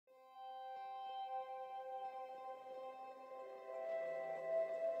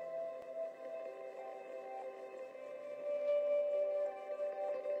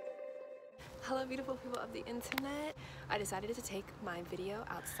Hello beautiful people of the internet. I decided to take my video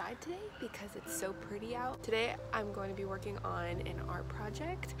outside today because it's so pretty out. Today I'm going to be working on an art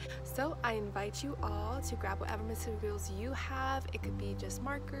project. So I invite you all to grab whatever materials you have. It could be just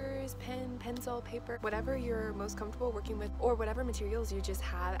markers, pen, pencil, paper, whatever you're most comfortable working with, or whatever materials you just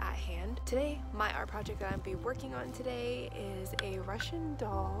have at hand. Today, my art project that I'll be working on today is a Russian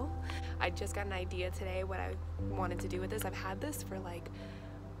doll. I just got an idea today what I wanted to do with this. I've had this for like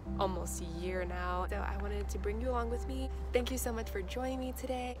almost a year now, so I wanted to bring you along with me. Thank you so much for joining me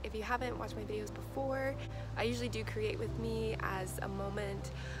today. If you haven't watched my videos before, I usually do Create With Me as a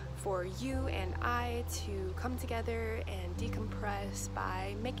moment for you and I to come together and decompress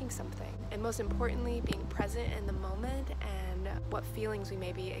by making something, and most importantly being present in the moment and what feelings we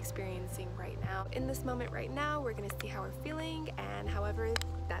may be experiencing right now. In this moment right now, we're gonna see how we're feeling and however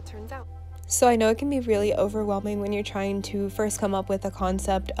that turns out. So I know it can be really overwhelming when you're trying to first come up with a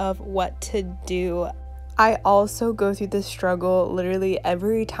concept of what to do. I also go through this struggle literally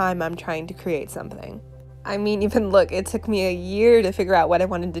every time I'm trying to create something. I mean, even look, it took me a year to figure out what I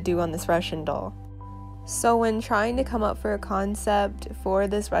wanted to do on this Russian doll. So when trying to come up for a concept for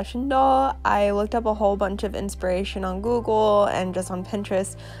this Russian doll, I looked up a whole bunch of inspiration on Google and just on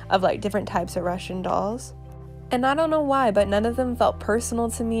Pinterest of like different types of Russian dolls. And I don't know why, but none of them felt personal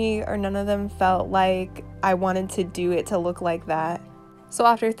to me, or none of them felt like I wanted to do it to look like that. So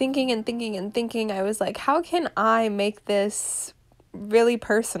after thinking and thinking and thinking, I was like, how can I make this really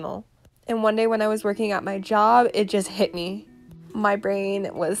personal? And one day when I was working at my job, it just hit me. My brain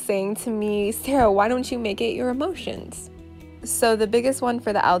was saying to me, Sarah, why don't you make it your emotions? So the biggest one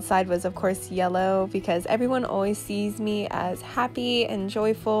for the outside was of course yellow, because everyone always sees me as happy and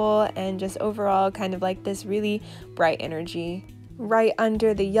joyful and just overall kind of like this really bright energy. Right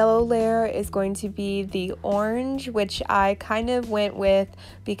under the yellow layer is going to be the orange, which I kind of went with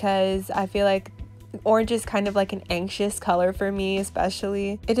because I feel like orange is kind of like an anxious color for me,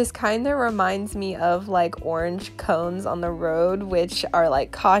 especially. It just kind of reminds me of like orange cones on the road, which are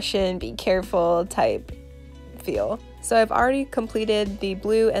like caution, be careful type feel. So I've already completed the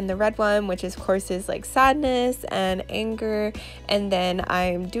blue and the red one, which of course is like sadness and anger, and then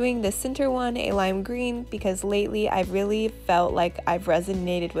I'm doing the center one, a lime green, because lately I've really felt like I've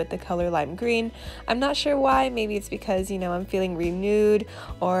resonated with the color lime green. I'm not sure why, maybe it's because, you know, I'm feeling renewed,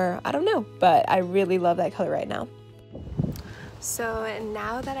 or I don't know, but I really love that color right now. So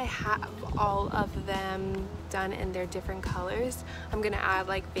now that I have all of them done in their different colors, I'm gonna add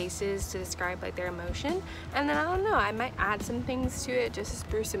like faces to describe like their emotion, and then I don't know, I might add some things to it just to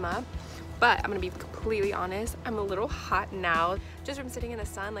spruce them up. But I'm gonna be completely honest, I'm a little hot now just from sitting in the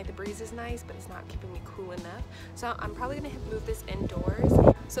sun. Like the breeze is nice, but it's not keeping me cool enough, so I'm probably gonna move this indoors.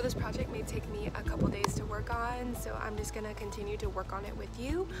 So this project may take me a couple days to work on, so I'm just gonna continue to work on it with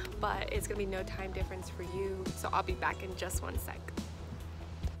you, but it's gonna be no time difference for you, so I'll be back in just one sec.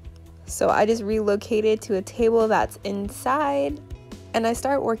 So I just relocated to a table that's inside, and I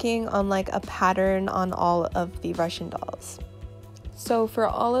start working on like a pattern on all of the Russian dolls. So for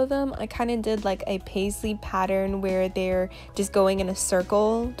all of them, I kind of did like a paisley pattern where they're just going in a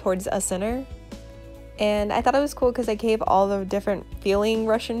circle towards a center. And I thought it was cool because I gave all the different feeling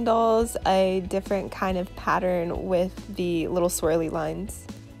Russian dolls a different kind of pattern with the little swirly lines.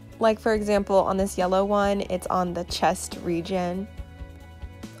 Like for example, on this yellow one, it's on the chest region.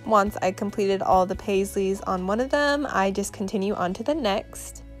 Once I completed all the paisleys on one of them, I just continue on to the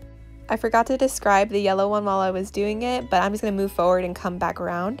next. I forgot to describe the yellow one while I was doing it, but I'm just going to move forward and come back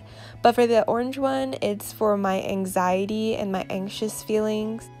around. But for the orange one, it's for my anxiety and my anxious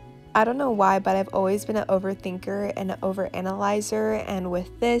feelings. I don't know why, but I've always been an overthinker and an overanalyzer, and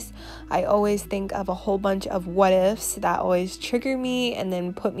with this, I always think of a whole bunch of what ifs that always trigger me and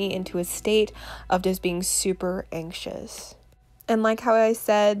then put me into a state of just being super anxious. And like how I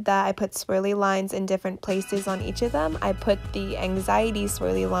said that I put swirly lines in different places on each of them, I put the anxiety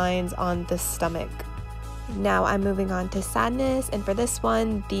swirly lines on the stomach. Now I'm moving on to sadness, and for this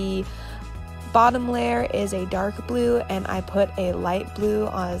one, the bottom layer is a dark blue and I put a light blue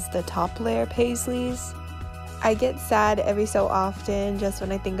as the top layer paisleys. I get sad every so often just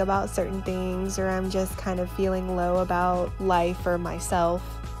when I think about certain things, or I'm just kind of feeling low about life or myself.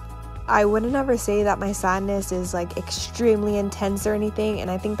 I wouldn't ever say that my sadness is like extremely intense or anything, and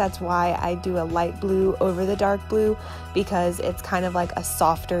I think that's why I do a light blue over the dark blue, because it's kind of like a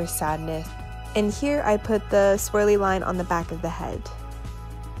softer sadness. And here I put the swirly line on the back of the head.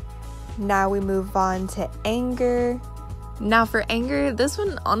 Now we move on to anger. Now for anger, this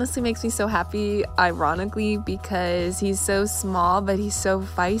one honestly makes me so happy, ironically, because he's so small but he's so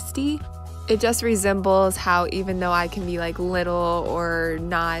feisty. It just resembles how even though I can be like little or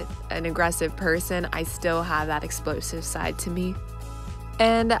not an aggressive person, I still have that explosive side to me.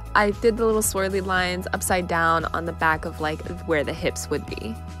 And I did the little swirly lines upside down on the back of like where the hips would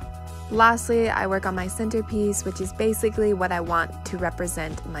be. Lastly, I work on my centerpiece, which is basically what I want to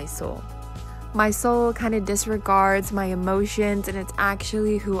represent my soul. My soul kind of disregards my emotions, and it's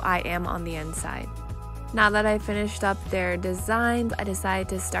actually who I am on the inside. Now that I finished up their designs, I decided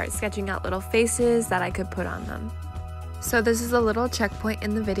to start sketching out little faces that I could put on them. So this is a little checkpoint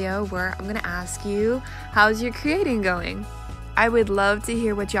in the video where I'm gonna ask you, how's your creating going? I would love to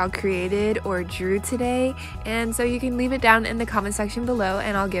hear what y'all created or drew today, and so you can leave it down in the comment section below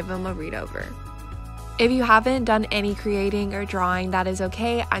and I'll give them a read over. If you haven't done any creating or drawing, that is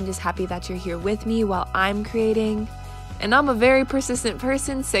okay. I'm just happy that you're here with me while I'm creating. And I'm a very persistent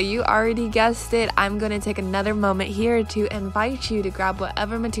person, so you already guessed it. I'm gonna take another moment here to invite you to grab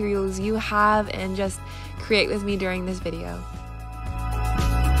whatever materials you have and just create with me during this video.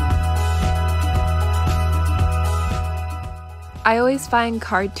 I always find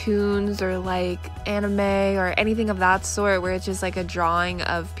cartoons or like anime or anything of that sort where it's just like a drawing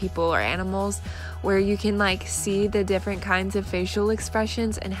of people or animals where you can like see the different kinds of facial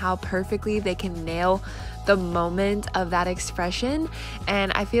expressions and how perfectly they can nail the moment of that expression.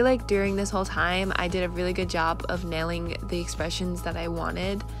 And I feel like during this whole time I did a really good job of nailing the expressions that I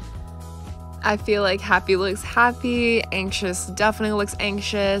wanted. I feel like happy looks happy, anxious definitely looks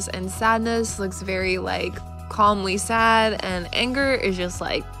anxious, and sadness looks very like calmly sad, and anger is just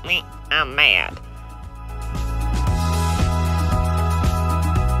like, I'm mad.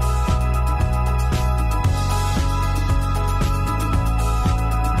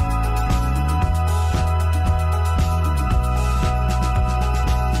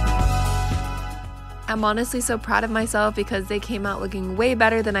 I'm honestly so proud of myself because they came out looking way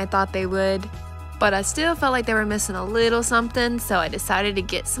better than I thought they would, but I still felt like they were missing a little something, so I decided to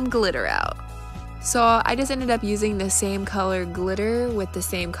get some glitter out. So I just ended up using the same color glitter with the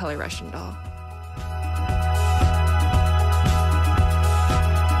same color Russian doll.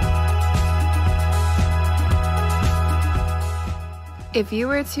 If you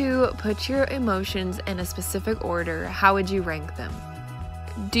were to put your emotions in a specific order, how would you rank them?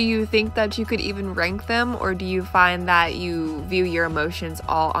 Do you think that you could even rank them, or do you find that you view your emotions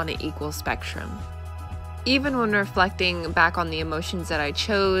all on an equal spectrum? Even when reflecting back on the emotions that I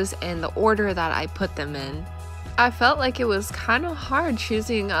chose and the order that I put them in, I felt like it was kind of hard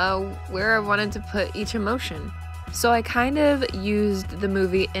choosing where I wanted to put each emotion. So I kind of used the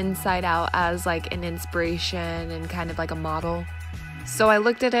movie Inside Out as like an inspiration and kind of like a model. So I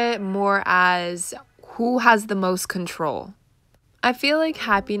looked at it more as who has the most control. I feel like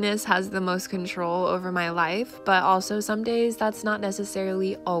happiness has the most control over my life, but also some days that's not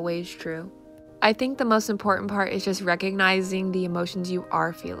necessarily always true. I think the most important part is just recognizing the emotions you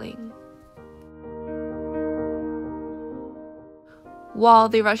are feeling. While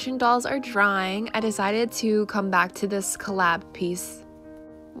the Russian dolls are drying, I decided to come back to this collab piece.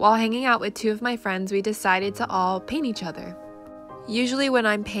 While hanging out with two of my friends, we decided to all paint each other. Usually when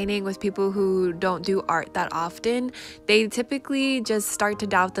I'm painting with people who don't do art that often, they typically just start to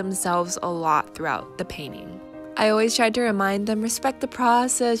doubt themselves a lot throughout the painting. I always tried to remind them, respect the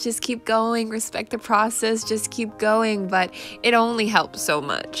process, just keep going, respect the process, just keep going, but it only helps so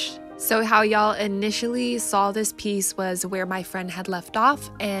much. So how y'all initially saw this piece was where my friend had left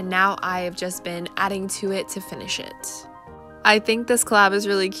off, and now I've just been adding to it to finish it. I think this collab is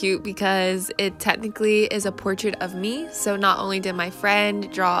really cute because it technically is a portrait of me, so not only did my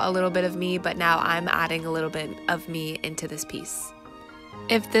friend draw a little bit of me, but now I'm adding a little bit of me into this piece.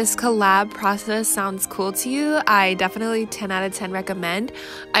 If this collab process sounds cool to you, I definitely 10 out of 10 recommend.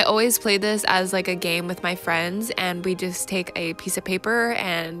 I always play this as like a game with my friends, and we just take a piece of paper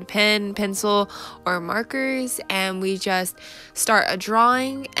and pen, pencil, or markers, and we just start a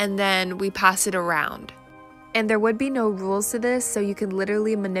drawing and then we pass it around. And there would be no rules to this, so you can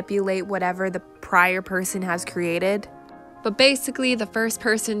literally manipulate whatever the prior person has created. But basically, the first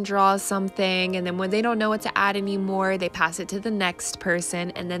person draws something, and then when they don't know what to add anymore, they pass it to the next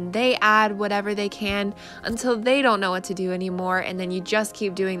person, and then they add whatever they can until they don't know what to do anymore, and then you just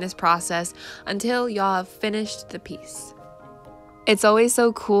keep doing this process until y'all have finished the piece. It's always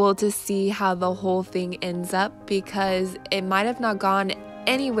so cool to see how the whole thing ends up, because it might have not gone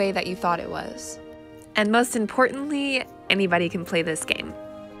any way that you thought it was. And most importantly, anybody can play this game.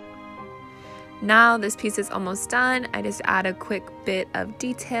 Now this piece is almost done. I just add a quick bit of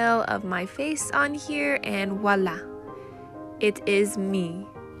detail of my face on here, and voila, it is me.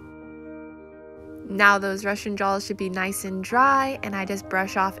 Now those Russian dolls should be nice and dry, and I just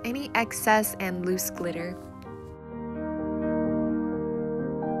brush off any excess and loose glitter.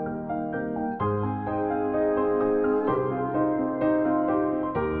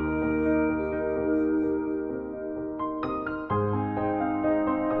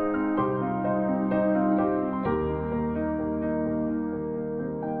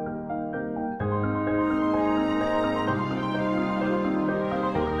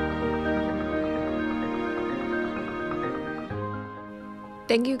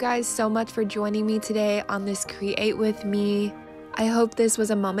 Thank you guys so much for joining me today on this Create With Me. I hope this was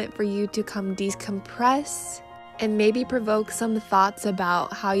a moment for you to come decompress and maybe provoke some thoughts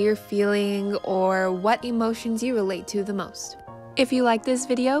about how you're feeling or what emotions you relate to the most. If you like this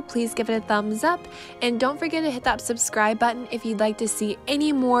video, please give it a thumbs up, and don't forget to hit that subscribe button if you'd like to see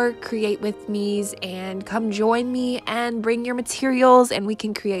any more Create With Me's, and come join me and bring your materials and we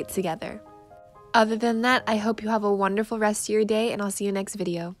can create together. Other than that, I hope you have a wonderful rest of your day, and I'll see you next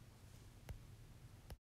video.